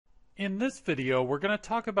In this video, we're going to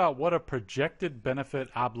talk about what a projected benefit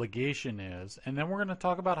obligation is, and then we're going to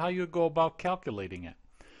talk about how you go about calculating it.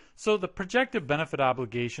 So the projected benefit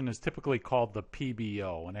obligation is typically called the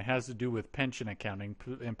PBO, and it has to do with pension accounting,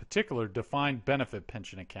 in particular defined benefit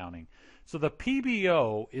pension accounting. So the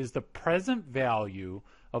PBO is the present value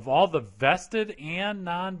of all the vested and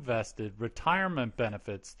non-vested retirement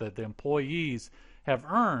benefits that the employees have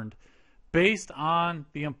earned based on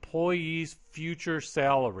the employee's future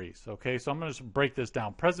salaries. Okay, so I'm going to break this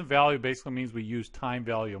down. Present value basically means we use time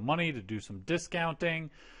value of money to do some discounting.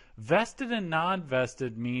 Vested and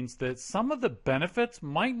non-vested means that some of the benefits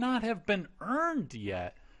might not have been earned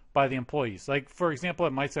yet by the employees. Like, for example,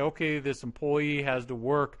 it might say, okay, this employee has to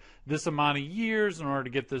work this amount of years in order to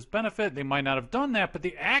get this benefit. They might not have done that, but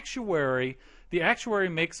the actuary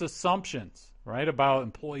makes assumptions, right, about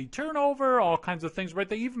employee turnover, all kinds of things, right?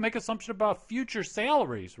 They even make assumptions about future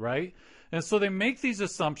salaries, right? And so they make these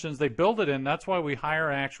assumptions, they build it in. That's why we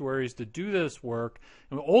hire actuaries to do this work,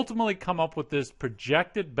 and we ultimately come up with this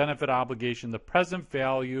projected benefit obligation, the present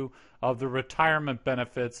value of the retirement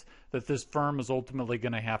benefits that this firm is ultimately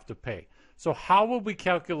going to have to pay. So how will we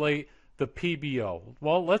calculate the PBO?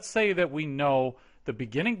 Well, let's say that we know the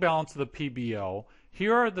beginning balance of the PBO.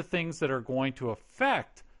 Here are the things that are going to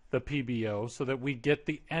affect the PBO so that we get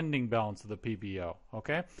the ending balance of the PBO,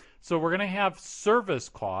 okay? So we're going to have service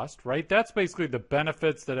cost, right? That's basically the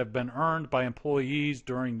benefits that have been earned by employees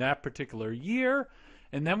during that particular year.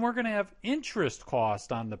 And then we're going to have interest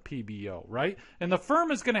cost on the PBO, right? And the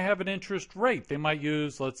firm is going to have an interest rate. They might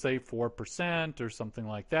use, let's say, 4% or something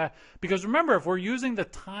like that. Because remember, if we're using the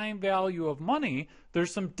time value of money,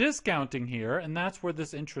 there's some discounting here, and that's where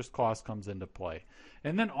this interest cost comes into play.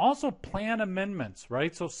 And then also plan amendments,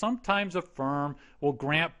 right? So sometimes a firm will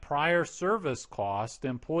grant prior service costs to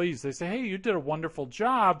employees. They say, hey, you did a wonderful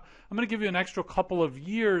job. I'm going to give you an extra couple of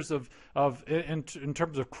years in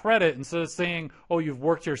terms of credit. Instead of saying, oh, you've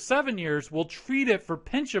worked here 7 years, we'll treat it for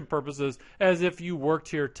pension purposes as if you worked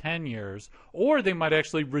here 10 years. Or they might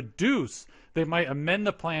actually they might amend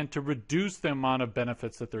the plan to reduce the amount of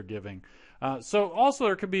benefits that they're giving. So also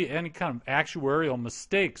there could be any kind of actuarial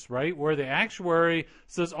mistakes, right, where the actuary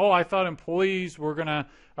says, oh, I thought employees were going to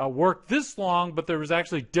work this long, but there was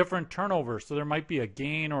actually different turnover. So there might be a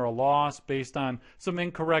gain or a loss based on some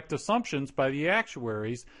incorrect assumptions by the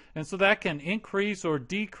actuaries. And so that can increase or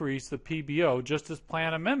decrease the PBO, just as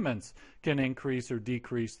plan amendments can increase or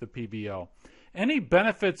decrease the PBO. Any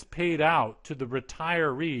benefits paid out to the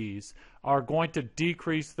retirees are going to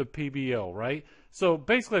decrease the PBO, right? So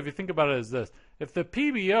basically, if you think about it as this, if the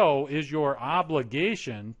PBO is your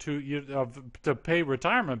obligation to pay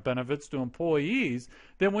retirement benefits to employees,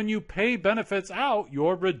 then when you pay benefits out,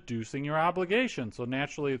 you're reducing your obligation. So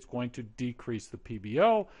naturally, it's going to decrease the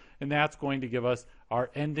PBO, and that's going to give us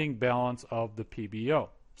our ending balance of the PBO.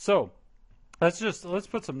 So let's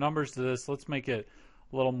put some numbers to this. Let's make it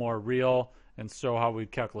a little more real and show how we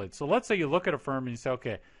calculate. So let's say you look at a firm and you say,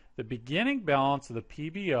 okay, the beginning balance of the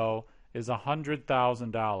PBO is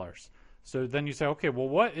 $100,000. So then you say, okay, well,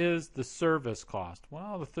 what is the service cost?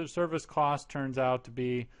 Well, the service cost turns out to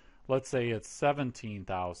be, let's say it's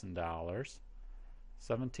 $17,000.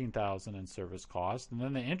 $17,000 in service cost. And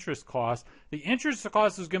then the interest cost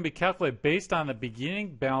is going to be calculated based on the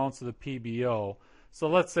beginning balance of the PBO. So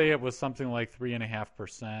let's say it was something like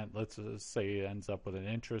 3.5%. Let's say it ends up with an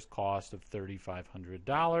interest cost of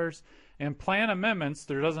 $3,500. And plan amendments,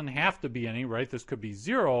 there doesn't have to be any, right? This could be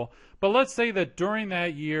zero. But let's say that during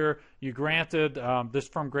that year, you granted, this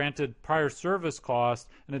firm granted prior service cost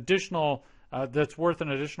an additional, that's worth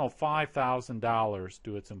an additional $5,000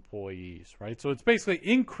 to its employees, right? So it's basically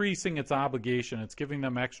increasing its obligation. It's giving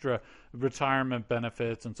them extra retirement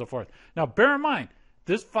benefits and so forth. Now, bear in mind,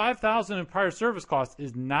 this $5,000 in prior service cost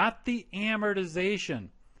is not the amortization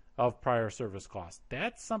of prior service cost.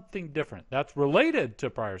 That's something different. That's related to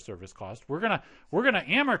prior service cost. We're gonna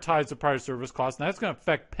amortize the prior service cost, and that's going to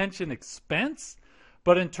affect pension expense.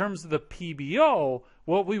 But in terms of the PBO,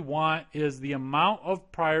 what we want is the amount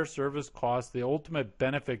of prior service cost, the ultimate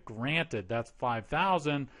benefit granted. That's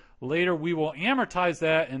 $5,000. Later, we will amortize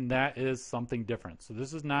that, and that is something different. So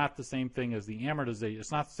this is not the same thing as the amortization.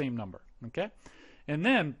 It's not the same number. Okay. And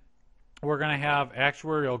then we're going to have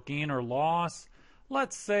actuarial gain or loss.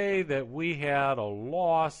 Let's say that we had a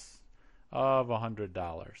loss of $100.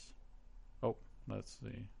 Oh, let's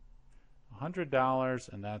see. $100,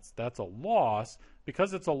 and that's a loss.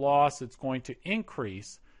 Because it's a loss, it's going to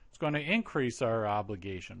increase. It's going to increase our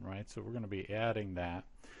obligation, right? So we're going to be adding that.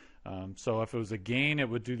 So if it was a gain, it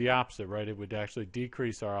would do the opposite, right? It would actually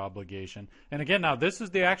decrease our obligation. And again, now this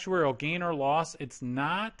is the actuarial gain or loss. It's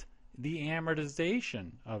not the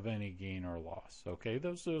amortization of any gain or loss. Okay,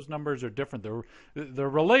 those numbers are different. They're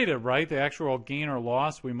related, right? The actual gain or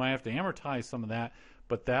loss, we might have to amortize some of that,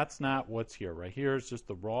 but that's not what's here. Right here is just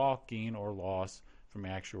the raw gain or loss from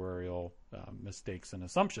actuarial mistakes and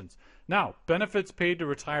assumptions. Now, benefits paid to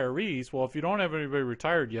retirees. Well, if you don't have anybody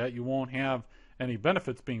retired yet, you won't have any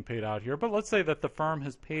benefits being paid out here. But let's say that the firm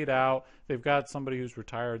has paid out, they've got somebody who's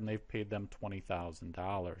retired and they've paid them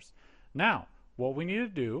 $20,000. Now, what we need to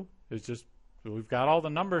do is just, we've got all the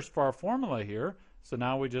numbers for our formula here, so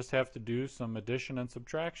now we just have to do some addition and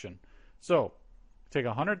subtraction. So, take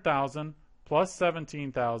 100,000 plus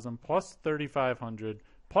 17,000 plus 3,500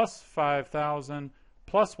 plus 5,000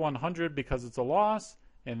 plus 100 because it's a loss,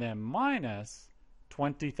 and then minus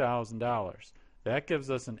 $20,000. That gives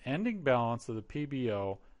us an ending balance of the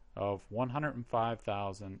PBO of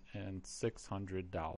 $105,600.